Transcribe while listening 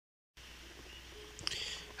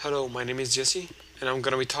Hello, my name is Jesse, and I'm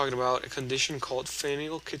going to be talking about a condition called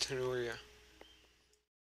phenylketonuria.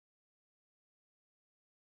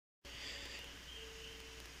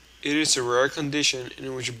 It is a rare condition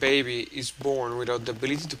in which a baby is born without the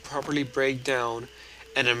ability to properly break down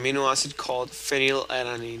an amino acid called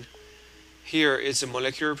phenylalanine. Here is a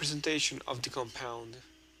molecular representation of the compound.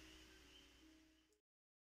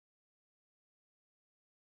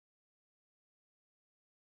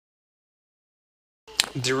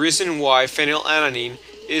 The reason why phenylalanine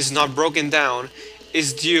is not broken down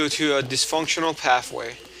is due to a dysfunctional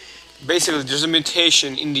pathway. Basically, there's a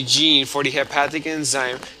mutation in the gene for the hepatic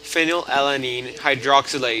enzyme phenylalanine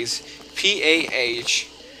hydroxylase, PAH.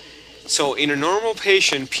 So, in a normal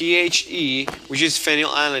patient, PHE, which is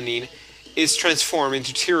phenylalanine, is transformed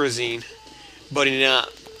into tyrosine. But in a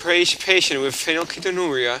patient with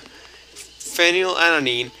phenylketonuria,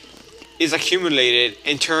 phenylalanine is accumulated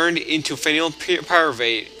and turned into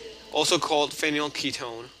phenylpyruvate, also called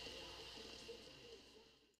phenylketone.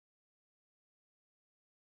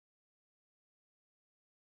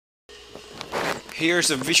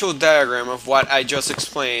 Here's a visual diagram of what I just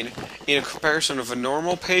explained in a comparison of a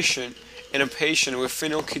normal patient and a patient with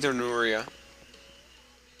phenylketonuria.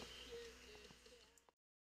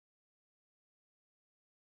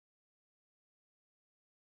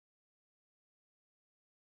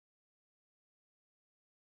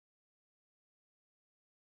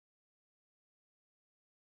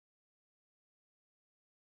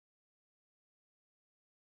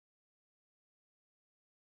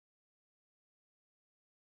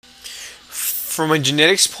 From a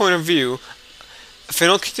genetics point of view,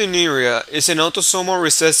 phenylketonuria is an autosomal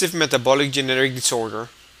recessive metabolic genetic disorder.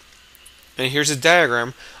 And here's a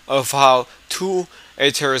diagram of how two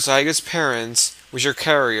heterozygous parents, which are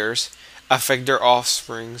carriers, affect their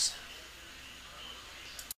offsprings.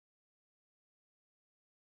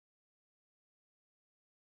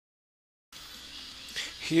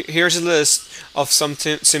 Here's a list of some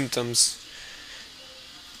symptoms.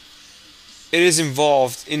 It is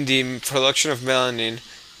involved in the production of melanin,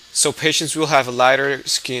 so patients will have a lighter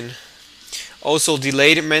skin. Also,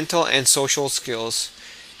 delayed mental and social skills,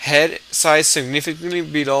 head size significantly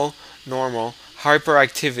below normal,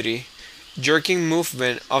 hyperactivity, jerking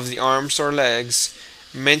movement of the arms or legs,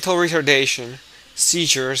 mental retardation,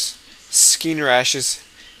 seizures, skin rashes,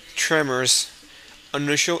 tremors,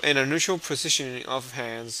 unusual positioning of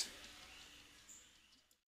hands.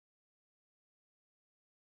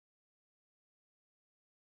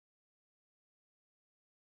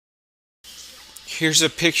 Here's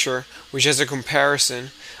a picture which has a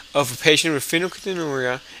comparison of a patient with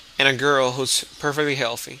phenylketonuria and a girl who's perfectly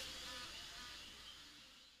healthy.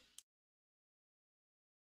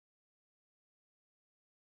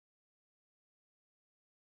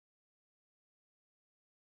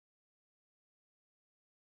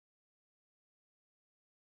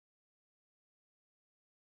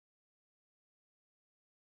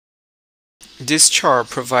 This chart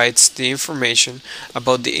provides the information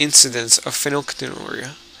about the incidence of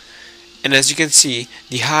phenylketonuria. And as you can see,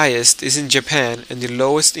 the highest is in Japan and the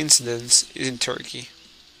lowest incidence is in Turkey.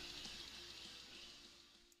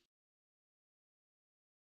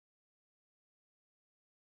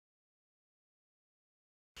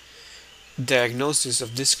 Diagnosis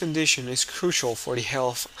of this condition is crucial for the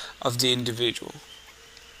health of the individual.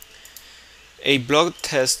 A blood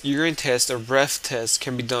test, urine test, or breath test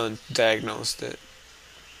can be done to diagnose it.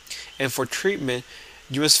 And for treatment,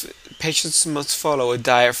 patients must follow a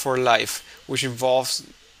diet for life, which involves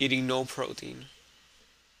eating no protein.